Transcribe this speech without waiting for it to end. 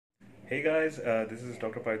Hey guys, this is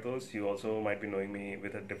Dr. Pythos. You also might be knowing me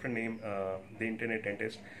with a different name, the Internet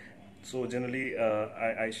Dentist. So generally,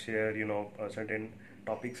 I share certain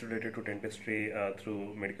topics related to dentistry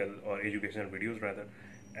through medical or educational videos rather,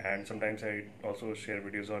 and sometimes I also share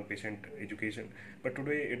videos on patient education. But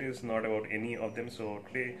today it is not about any of them. So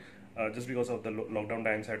today, just because of the lockdown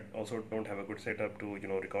times, I also don't have a good setup to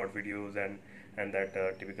record videos and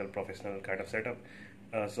that typical professional kind of setup.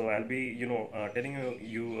 So I'll be, telling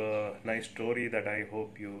you a nice story that I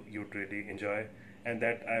hope you'd really enjoy, and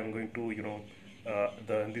that I'm going to,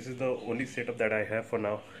 this is the only setup that I have for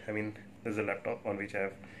now. I mean, there's a laptop on which I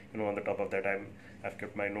have, on the top of that I've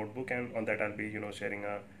kept my notebook, and on that I'll be, sharing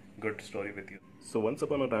a good story with you. So once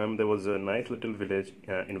upon a time, there was a nice little village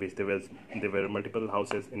in which there were multiple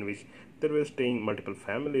houses in which there were staying multiple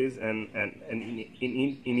families, and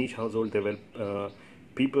in each household there were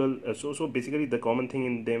people. So basically, the common thing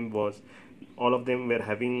in them was all of them were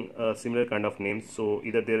having similar kind of names. So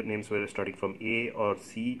either their names were starting from A or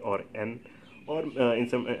C or N, or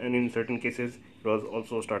in certain cases it was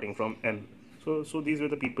also starting from N. So these were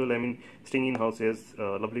the people. I mean, staying in houses,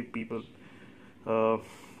 lovely people.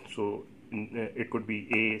 So it could be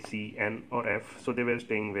A, C, N, or F. So they were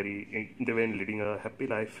staying they were leading a happy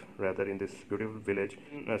life rather in this beautiful village.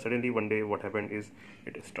 Suddenly one day, what happened is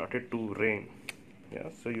it started to rain. Yeah,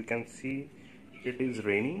 so you can see it is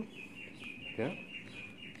raining. Yeah,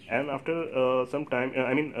 and after some time,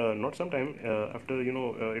 not some time, after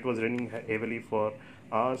it was raining heavily for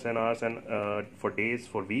hours and hours and for days,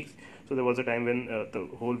 for weeks. So there was a time when the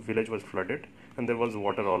whole village was flooded and there was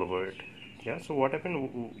water all over it. Yeah, so what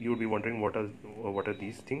happened? You would be wondering what are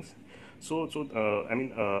these things.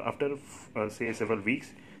 After say several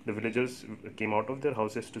weeks, the villagers came out of their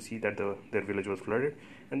houses to see that their village was flooded,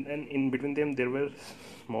 and in between them there were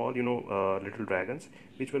small, little dragons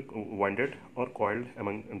which were wounded or coiled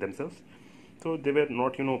among themselves. So they were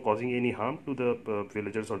not, causing any harm to the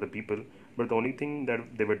villagers or the people, but the only thing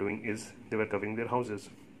that they were doing is they were covering their houses.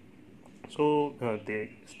 So they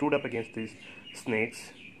stood up against these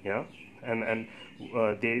snakes. Yeah, and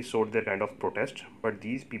they showed their kind of protest, but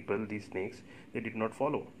these people, these snakes, they did not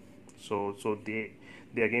follow. So they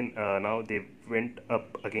again, now they went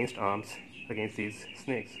up against arms against these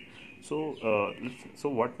snakes. So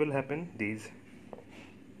what will happen? These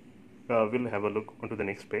we'll have a look onto the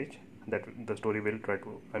next page, that the story will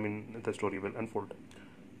the story will unfold.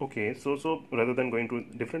 Okay, so rather than going to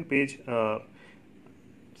different page,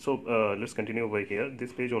 let's continue over here,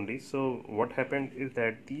 this page only. So what happened is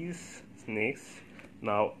that these snakes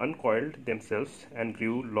now uncoiled themselves and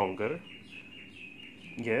grew longer.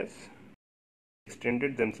 Yes,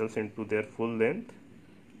 extended themselves into their full length,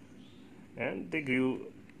 and they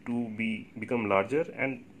grew to become larger.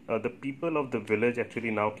 And the people of the village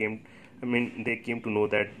actually now they came to know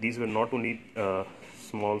that these were not only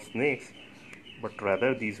small snakes, but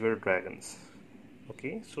rather these were dragons.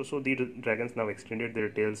 Okay, so the dragons now extended their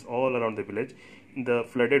tails all around the village, the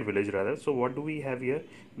flooded village rather. So what do we have here?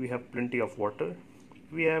 We have plenty of water.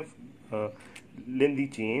 We have lengthy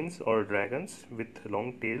chains or dragons with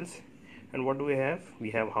long tails. And what do we have?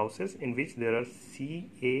 We have houses in which there are C,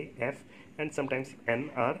 A, F, and sometimes N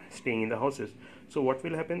are staying in the houses. So what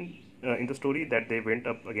will happen in the story, that they went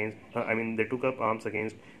up against, they took up arms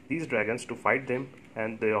against these dragons to fight them,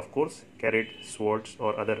 and they of course carried swords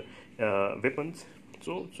or other weapons.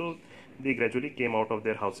 So they gradually came out of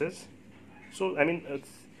their houses. So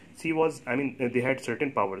C was, they had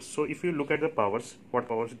certain powers. So if you look at the powers, what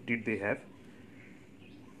powers did they have?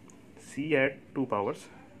 C had 2 powers,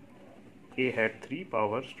 A had 3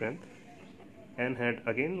 power strength, N had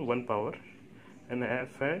again 1 power, and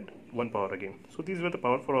F had 1 power again. So these were the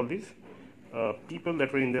power for all these people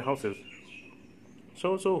that were in their houses.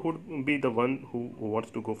 So who would be the one who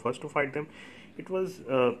wants to go first to fight them? It was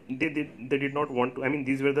they did not want to.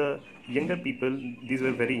 These were the younger people. These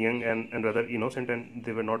were very young and rather innocent, and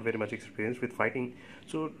they were not very much experienced with fighting.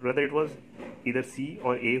 So rather it was either C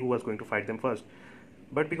or A who was going to fight them first.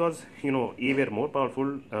 But because A were more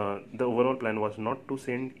powerful, the overall plan was not to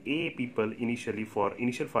send A people initially for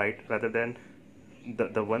initial fight, rather than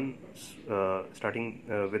the one starting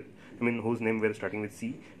with, whose name were starting with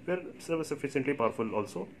C, were sufficiently powerful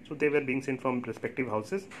also. So they were being sent from respective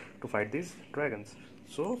houses to fight these dragons.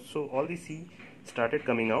 So all the C started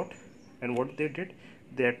coming out, and what they did,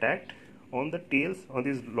 they attacked on the tails, on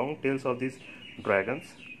these long tails of these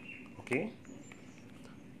dragons. Okay,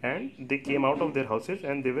 and they came out of their houses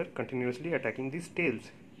and they were continuously attacking these tails.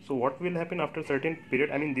 So what will happen after a certain period?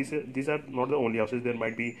 These are not the only houses. There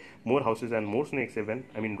might be more houses and more snakes even.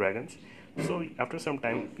 Dragons. So after some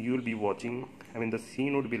time, you will be watching. The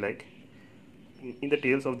scene would be like in the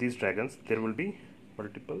tails of these dragons there will be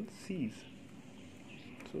multiple C's.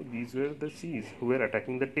 So these were the C's who were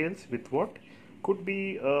attacking the tails with what could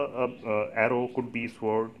be a arrow, could be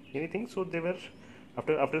sword, anything. So they were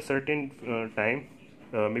after a certain time,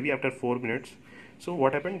 maybe after 4 minutes. So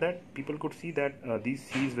what happened that people could see that these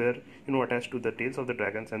C's were attached to the tails of the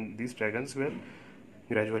dragons, and these dragons were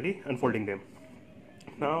gradually unfolding them.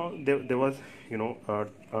 Now there was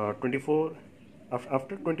 24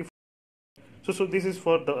 after 24. So this is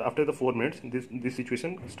for the after the 4 minutes. This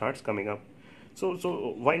situation starts coming up. So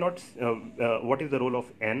why not? What is the role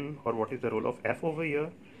of N, or what is the role of F over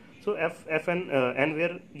here? So F and N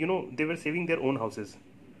were they were saving their own houses.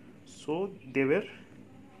 So they were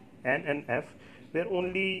N and F were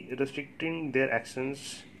only restricting their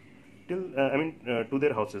actions till to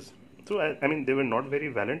their houses. So I mean they were not very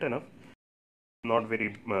valiant enough, not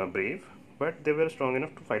very brave, but they were strong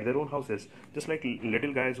enough to fight their own houses. Just like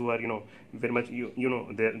little guys who are very much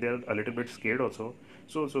they're a little bit scared also.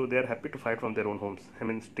 So they are happy to fight from their own homes. I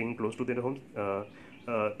mean staying close to their homes.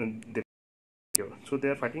 They, so they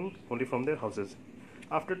are fighting only from their houses.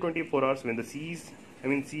 After 24 hours, when the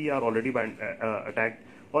C are already attacked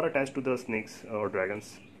or attached to the snakes or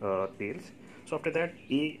dragons tails. So after that,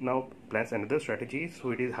 A now plans another strategy.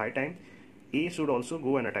 So it is high time A should also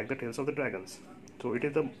go and attack the tails of the dragons. So it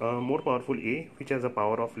is the more powerful A, which has a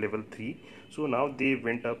power of level 3. So now they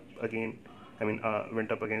went up again,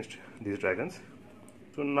 went up against these dragons.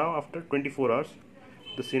 So now after 24 hours,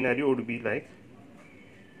 the scenario would be like,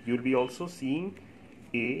 you will be also seeing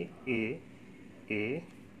A. I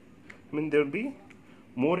mean there will be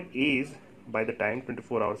more A's by the time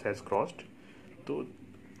 24 hours has crossed. So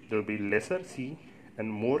there will be lesser C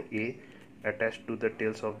and more A attached to the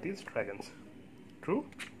tails of these dragons. True?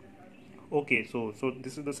 Okay, so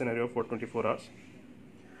this is the scenario for 24 hours.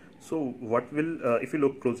 So what will, if you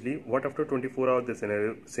look closely, what after 24 hours the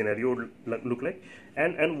scenario would look like?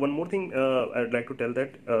 And one more thing I'd like to tell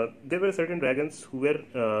that there were certain dragons who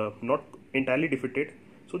were not entirely defeated.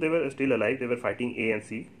 So they were still alive, they were fighting A and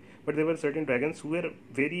C. But there were certain dragons who were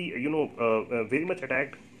very, very much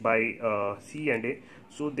attacked by C and A.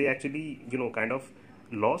 So they actually, kind of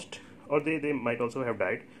lost, or they might also have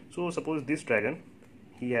died. So suppose this dragon,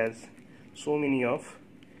 he has so many of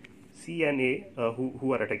C and A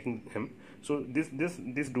who are attacking him. So this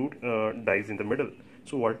dude dies in the middle.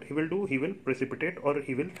 So what he will do, he will precipitate, or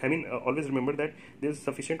he will, always remember that there is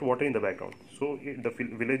sufficient water in the background. So the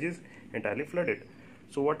village is entirely flooded.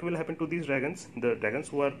 So what will happen to these dragons? The dragons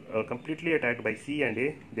who are completely attacked by C and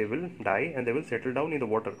A, they will die and they will settle down in the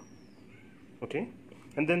water. Okay,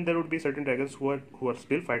 and then there would be certain dragons who are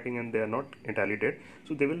still fighting and they are not entirely dead.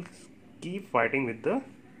 So they will keep fighting with the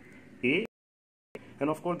A. And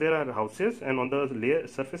of course there are houses, and on the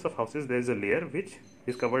surface of houses there is a layer which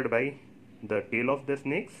is covered by the tail of the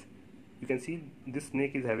snakes. You can see this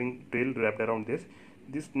snake is having tail wrapped around this.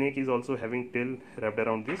 This snake is also having tail wrapped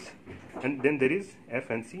around this, and then there is F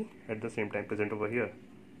and C at the same time present over here.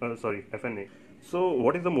 Sorry, F and A. So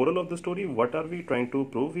what is the moral of the story? What are we trying to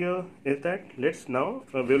prove here is that let's now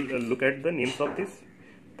we'll look at the names of this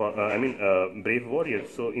brave warriors.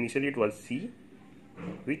 So initially it was C,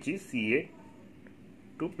 which is Ca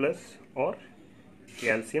 2 plus or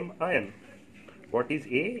calcium ion. What is A?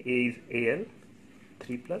 A is Al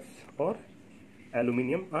 3 plus or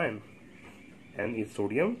aluminium ion. N is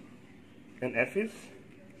sodium, and F is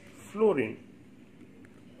fluorine.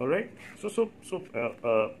 All right.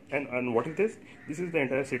 And what is this? This is the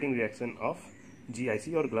entire setting reaction of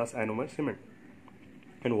GIC or glass ionomer cement.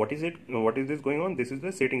 And what is it? What is this going on? This is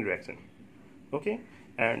the setting reaction. Okay.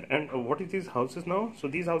 And what is these houses now? So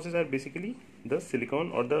these houses are basically the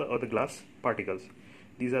silicon or the glass particles.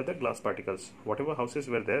 These are the glass particles. Whatever houses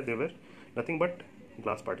were there, they were nothing but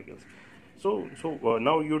glass particles. So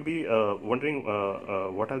now you would be wondering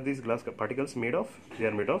what are these glass particles made of? They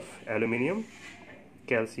are made of aluminium,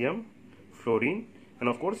 calcium, fluorine, and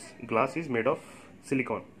of course glass is made of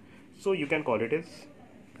silicon. So you can call it as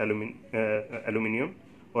aluminium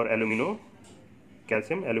or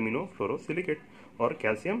calcium aluminofluorosilicate or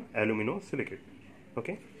calcium aluminosilicate.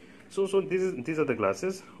 Okay. So these are the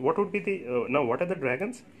glasses. What would be the now what are the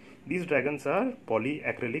dragons? These dragons are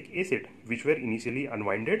polyacrylic acid, which were initially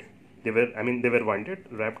unwinded. They were winded,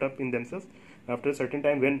 wrapped up in themselves. After a certain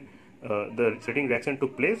time, when the setting reaction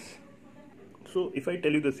took place. So if I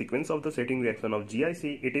tell you the sequence of the setting reaction of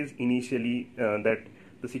GIC, it is initially that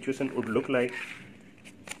the situation would look like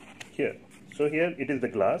here. So here it is the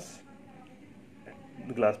glass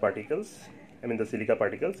particles, the silica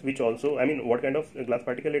particles, which also, what kind of glass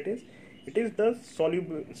particle it is? It is the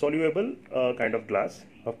soluble kind of glass,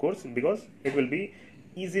 of course, because it will be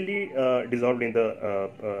easily dissolved in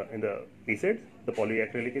the acid, the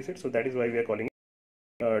polyacrylic acid. So that is why we are calling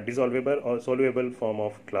it dissolvable or soluble form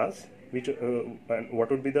of glass. Which and what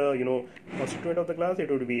would be the constituent of the glass?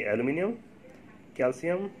 It would be aluminium,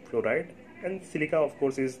 calcium fluoride, and silica. Of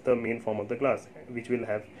course, is the main form of the glass, which will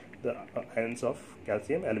have the ions of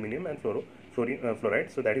calcium, aluminium, and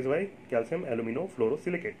fluoride. So that is why calcium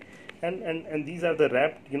aluminofluorosilicate. And these are the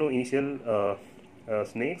wrapped initial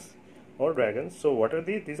snakes or dragons. So what are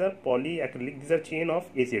these? These are polyacrylic. These are chain of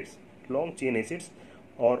acids, long chain acids,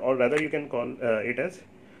 or rather you can call it as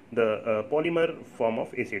the polymer form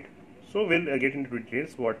of acid. So we'll get into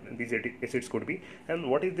details what these acids could be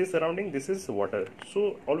and what is this surrounding. This is water.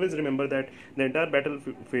 So always remember that the entire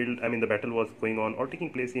battlefield, I mean the battle was going on or taking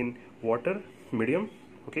place in water medium.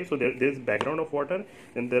 Okay, so there's background of water,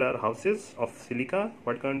 and there are houses of silica.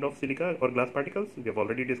 What kind of silica or glass particles we have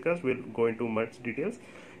already discussed. We'll go into much details.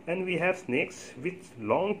 And we have snakes with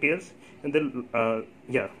long tails, and then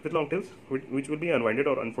with long tails, which will be unwinded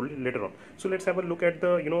or unfolded later on. So let's have a look at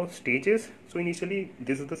the stages. So initially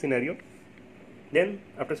this is the scenario. Then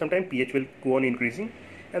after some time pH will go on increasing,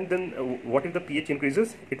 and then what if the pH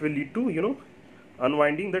increases? It will lead to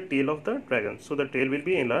unwinding the tail of the dragon. So the tail will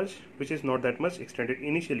be enlarged, which is not that much extended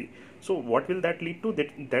initially. So what will that lead to?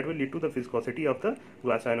 That will lead to the viscosity of the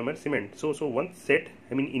glass ionomer cement. So once set,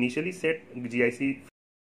 I mean initially set GIC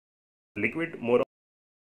liquid, more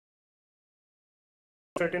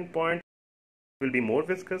certain point will be more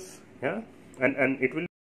viscous, and it will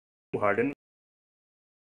harden.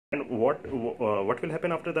 And what will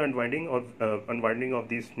happen after the unwinding of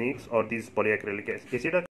these snakes or these polyacrylic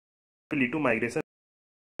acid will lead to migration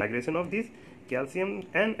of these calcium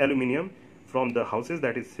and aluminium from the houses,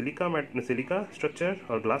 that is silica structure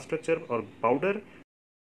or glass structure or powder,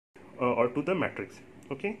 or to the matrix.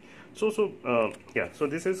 Okay, so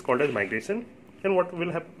this is called as migration. And what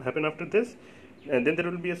will happen after this? And then there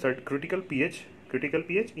will be a certain critical pH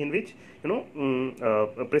in which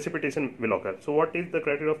precipitation will occur. So what is the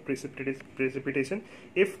criteria of precipitation?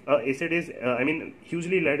 If acid is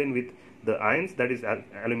hugely laden with the ions, that is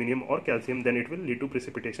aluminium or calcium, then it will lead to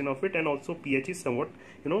precipitation of it, and also pH is somewhat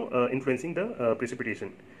influencing the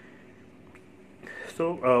precipitation.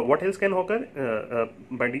 So what else can occur?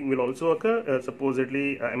 Binding will also occur,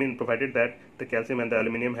 supposedly, provided that the calcium and the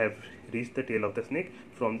aluminium have reached the tail of the snake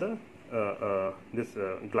from the this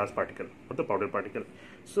glass particle or the powder particle.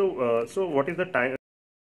 So what is the time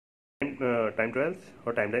trials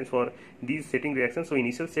or timelines for these setting reactions? So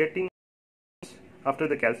initial setting, after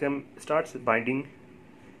the calcium starts binding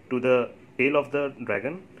to the tail of the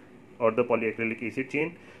dragon or the polyacrylic acid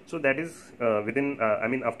chain. So that is within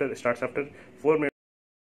after 4 minutes.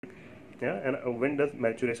 And when does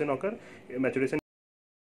maturation occur? Maturation,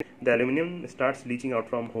 the aluminium starts leaching out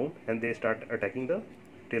from home, and they start attacking the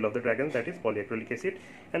tail of the dragon, that is polyacrylic acid.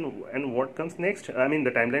 And what comes next? The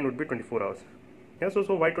timeline would be 24 hours.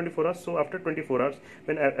 So why 24 hours? So after 24 hours,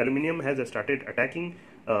 when aluminium has started attacking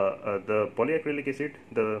the polyacrylic acid,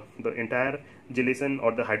 the entire gelation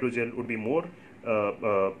or the hydrogel would be more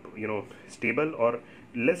stable or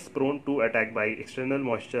less prone to attack by external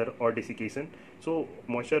moisture or desiccation. So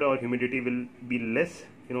moisture or humidity will be less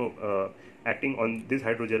acting on this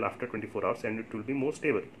hydrogel after 24 hours, and it will be more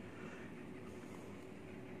stable.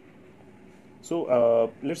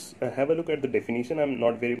 So let's have a look at the definition. I'm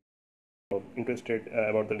not very interested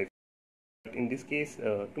about the definition. In this case,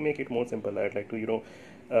 to make it more simple, I'd like to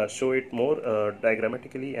show it more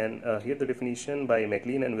diagrammatically. And here the definition by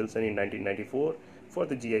McLean and Wilson in 1994 for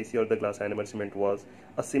the GIC or the glass ionomer cement was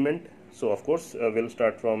a cement. So of course we'll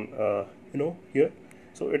start from here.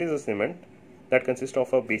 So it is a cement that consists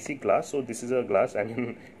of a basic glass. So this is a glass.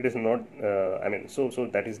 It is not. So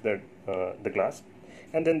that is the glass.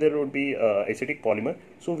 And then there would be acidic polymer.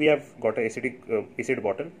 So we have got a acid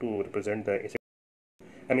bottle to represent the acid.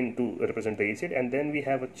 To represent the acid, and then we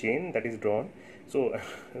have a chain that is drawn. So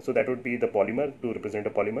that would be the polymer to represent a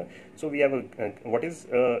polymer. So we have what is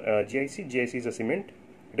GIC? GIC is a cement.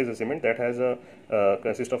 It is a cement that has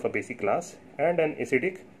consists of a basic glass and an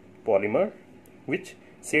acidic polymer, which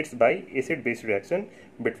sets by acid-base reaction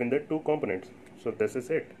between the two components. So this is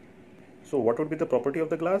it. So what would be the property of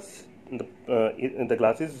the glass? The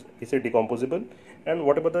glass is acid decomposable. And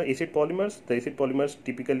what about the acid polymers? The acid polymers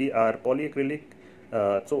typically are polyacrylic.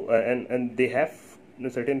 And they have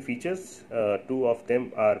certain features. Two of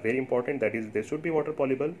them are very important. That is, they should be water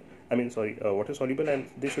soluble, and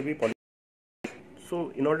they should be poly.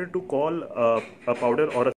 So in order to call a powder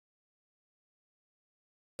or a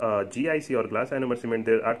GIC or glass ionomer cement,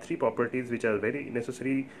 there are three properties which are very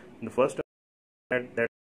necessary. The first, that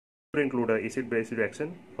include a acid-base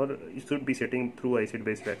reaction, or it should be setting through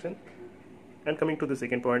acid-base reaction. And coming to the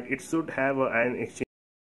second point, it should have an ion exchange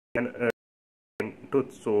and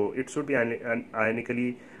tooth, so it should be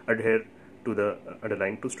ionically adhere to the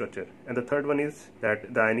underlying tooth structure. And the third one is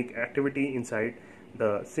that the ionic activity inside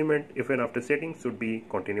the cement, even after setting, should be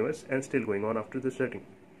continuous and still going on after the setting.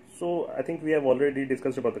 So I think we have already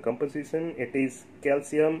discussed about the composition. It is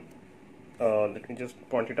calcium, let me just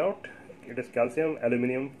point it out. It is calcium,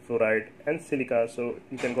 aluminum, fluoride and silica. So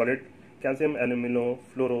you can call it calcium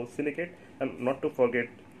aluminofluorosilicate. And not to forget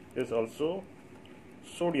is also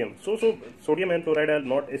sodium. So sodium and fluoride are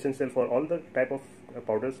not essential for all the type of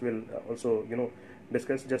powders. We'll also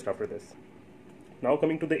discuss just after this. Now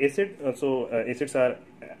coming to the acid, acids are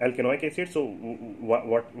alkanoic acids. So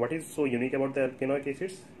what is so unique about the alkanoic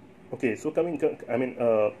acids? Okay, so going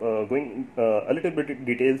a little bit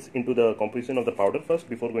details into the composition of the powder first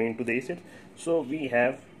before going into the acid. So we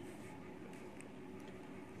have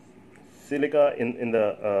silica in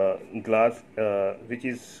the glass, which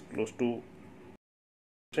is close to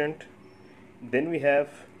 %. Then we have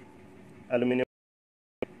aluminum,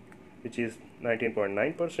 which is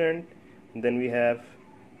 19.9%. Then we have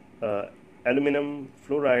aluminum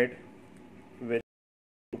fluoride with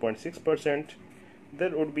 2.6%.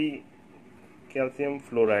 There would be calcium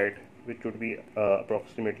fluoride, which would be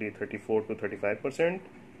approximately 34 to 35%,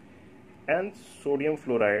 and sodium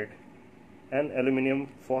fluoride and aluminum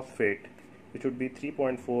phosphate, which would be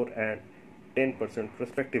 3.4 and 10%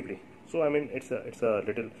 respectively. So I mean it's a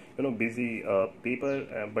little busy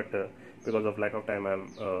paper, but because of lack of time I'm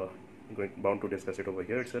bound to discuss it over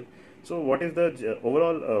here itself. So what is the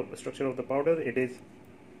overall structure of the powder? It is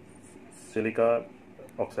silica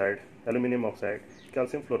oxide, aluminum oxide,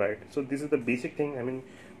 calcium fluoride. So this is the basic thing. I mean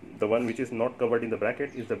the one which is not covered in the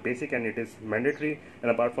bracket is the basic and it is mandatory.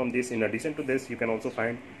 And apart from this, in addition to this, you can also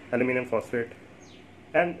find aluminum phosphate,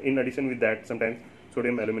 and in addition with that sometimes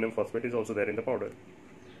sodium aluminum phosphate is also there in the powder.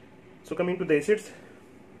 So coming to the acids,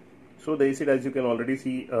 so the acid, as you can already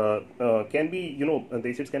see, can be, the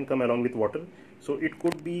acids can come along with water. So it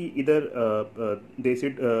could be either the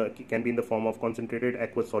acid can be in the form of concentrated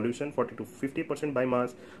aqueous solution 40 to 50% by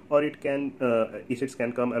mass, or it can acids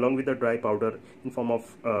can come along with the dry powder in form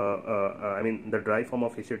of the dry form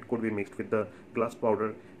of acid could be mixed with the glass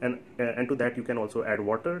powder, and to that you can also add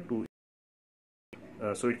water to.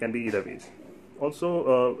 So it can be either ways.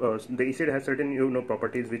 Also, the acid has certain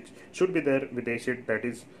properties which should be there with the acid that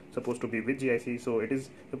is supposed to be with GIC. So it is,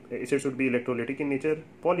 acid should be electrolytic in nature,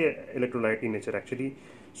 polyelectrolyte in nature actually,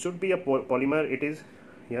 should be a polymer. It is,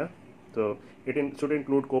 yeah. So it should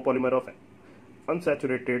include copolymer of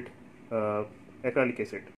unsaturated acrylic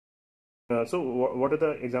acid. So what are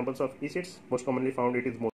the examples of acids? Most commonly found, it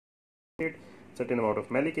is more acid, certain amount of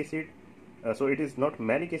malic acid. So it is not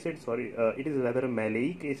malic acid, sorry, it is rather a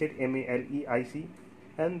maleic acid, MALEIC,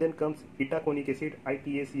 and then comes itaconic acid,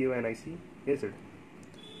 ITACONIC acid.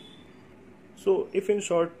 So if in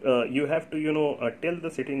short you have to tell the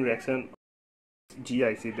setting reaction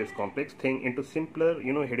GIC, this complex thing, into simpler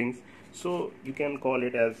headings, so you can call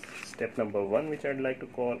it as step number 1, which I'd like to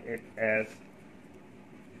call it as,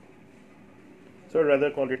 so I'd rather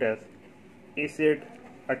call it as acid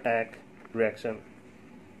attack reaction,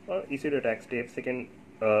 or acid attack step. Second,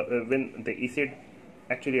 when the acid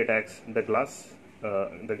actually attacks the glass,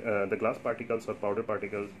 the glass particles or powder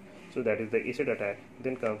particles, so that is the acid attack.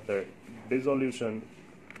 Then comes the dissolution,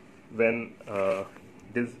 when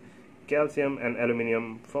this calcium and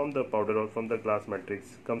aluminum from the powder or from the glass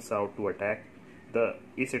matrix comes out to attack the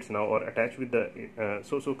acids now, or attach with the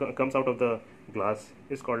comes out of the glass,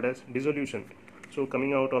 is called as dissolution. So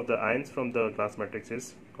coming out of the ions from the glass matrix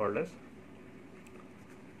is called as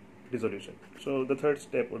dissolution. So the third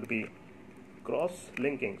step would be cross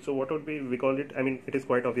linking. So what would be, we call it, I mean it is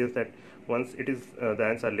quite obvious that once it is the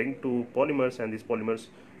ions are linked to polymers, and these polymers,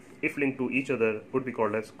 if linked to each other, would be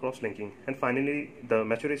called as cross linking. And finally the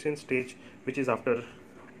maturation stage, which is after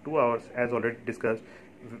 2 hours, as already discussed,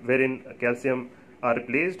 wherein calcium are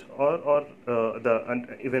replaced, or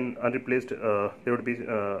even unreplaced, there would be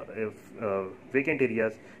vacant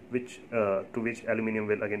areas which to which aluminum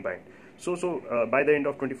will again bind. So by the end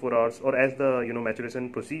of 24 hours, or as the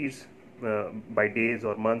maturation proceeds by days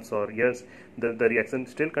or months or years, the reaction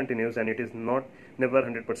still continues, and it is never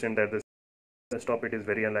 100% that the stop. It is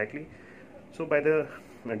very unlikely. So by the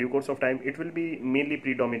due course of time, it will be mainly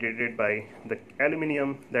predominated by the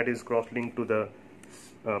aluminum that is cross-linked to the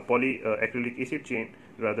polyacrylic acid chain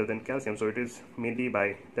rather than calcium. So it is mainly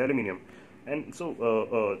by the aluminum. And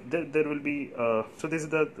so there will be, so this is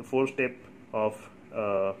the fourth step of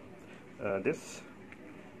this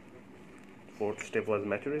fourth step was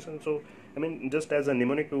maturation. So I mean, just as a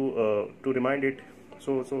mnemonic to remind it.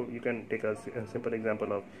 So you can take a simple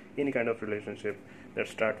example of any kind of relationship that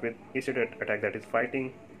start with acid attack, that is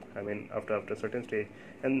fighting. I mean, after a certain stage,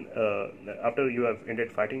 and after you have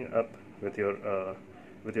ended fighting up with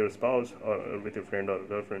your spouse, or with your friend or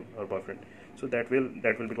girlfriend or boyfriend, so that will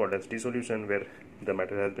be called as dissolution, where the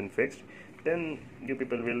matter has been fixed. Then you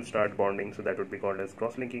people will start bonding, so that would be called as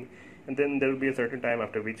cross linking, and then there will be a certain time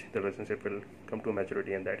after which the relationship will come to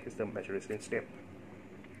maturity, and that is the maturation step.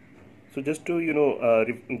 So just to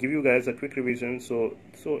give you guys a quick revision, so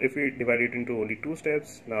if we divide it into only two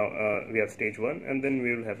steps, now we have stage 1, and then we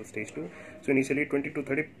will have a stage 2. So initially 20 to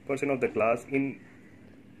 30% of the glass in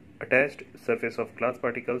attached surface of glass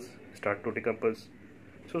particles start to decompose.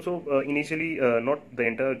 So initially not the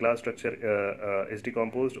entire glass structure is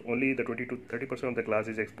decomposed. Only the 20 to 30% of the glass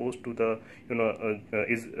is exposed to the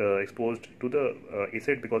exposed to the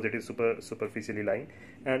acid, because it is superficially lying,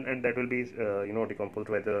 and that will be decomposed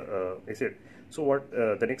by the acid. So what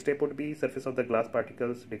the next step would be, surface of the glass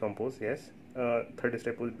particles decompose. Yes. Third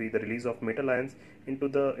step would be the release of metal ions into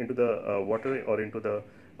the water, or into the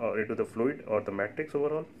fluid or the matrix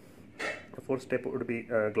overall. The fourth step would be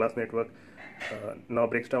glass network now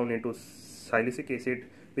breaks down into silicic acid,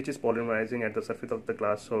 which is polymerizing at the surface of the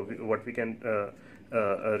glass. So what we can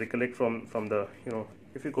recollect from the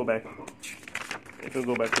if you go back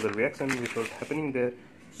to the reaction which was happening there,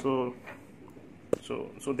 so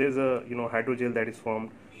there's a hydrogel that is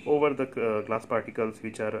formed over the glass particles,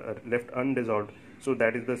 which are left undissolved. So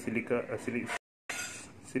that is the silicous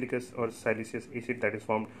or silicious acid that is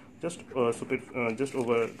formed just just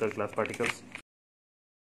over the glass particles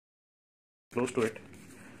close to it.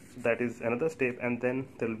 So that is another step, and then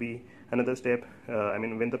there will be another step. I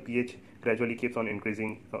mean, when the pH gradually keeps on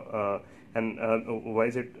increasing, and why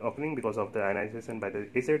is it occurring? Because of the ionization by the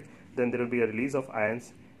acid. Then there will be a release of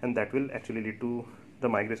ions, and that will actually lead to the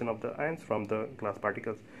migration of the ions from the glass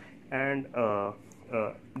particles. And I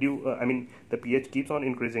mean, the pH keeps on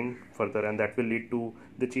increasing further, and that will lead to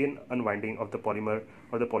the chain unwinding of the polymer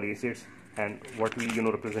or the polyacids, and what we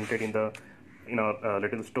represented in our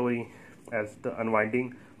little story as the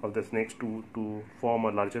unwinding of the snakes to form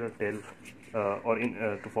a larger tail, or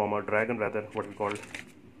to form a dragon, rather, what we call.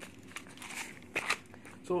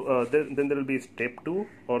 So then there will be step 2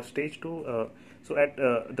 or stage 2. So at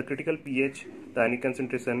the critical pH, the ionic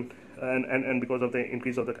concentration, and because of the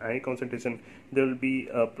increase of the ionic concentration, there will be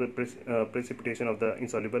precipitation of the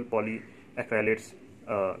insoluble polyacrylates.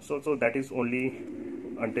 So that is only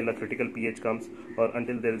until a critical pH comes, or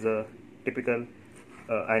until there is a typical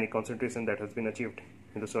ionic concentration that has been achieved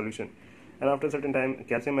in the solution. And after a certain time,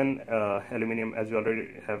 calcium and aluminium, as we already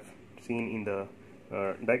have seen in the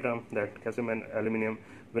diagram, that calcium and aluminium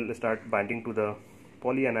will start binding to the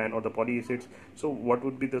polyanion or the polyacids. So what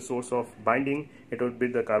would be the source of binding? It would be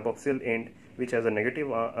the carboxyl end, which has a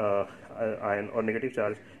negative ion or negative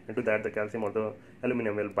charge. Into that, the calcium or the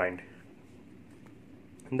aluminium will bind.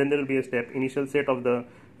 And then there will be a step, initial set of the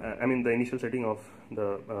the initial setting of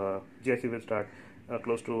the GIC will start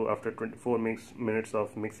close to after 24 minutes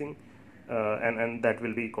of mixing, and that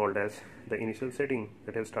will be called as the initial setting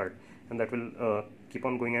that has started, and that will keep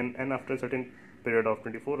on going, and after a certain period of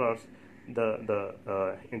 24 hours, the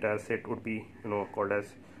entire set would be called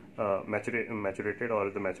as maturated, or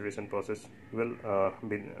the maturation process will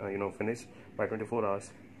be finished by 24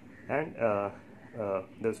 hours. And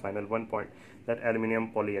there's final one point, that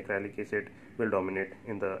aluminum polyacrylic acid will dominate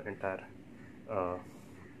in the entire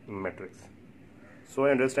matrix. So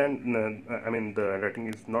I understand, I mean, the writing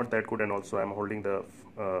is not that good, and also I'm holding the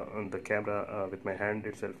camera with my hand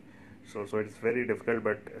itself, so it's very difficult,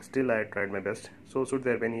 but still I tried my best. So should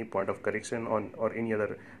there be any point of correction on or any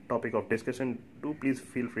other topic of discussion, do please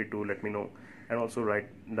feel free to let me know, and also write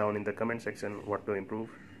down in the comment section what to improve.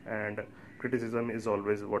 And criticism is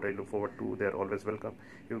always what I look forward to. They're always welcome.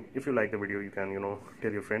 If you like the video, you can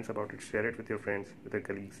tell your friends about it, share it with your friends, with your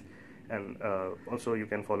colleagues. And also you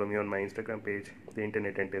can follow me on my Instagram page, The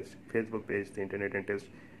Internet Dentist, Facebook page, The Internet Dentist,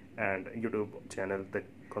 and YouTube channel, The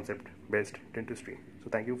Concept Based Dentistry. So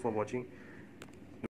thank you for watching.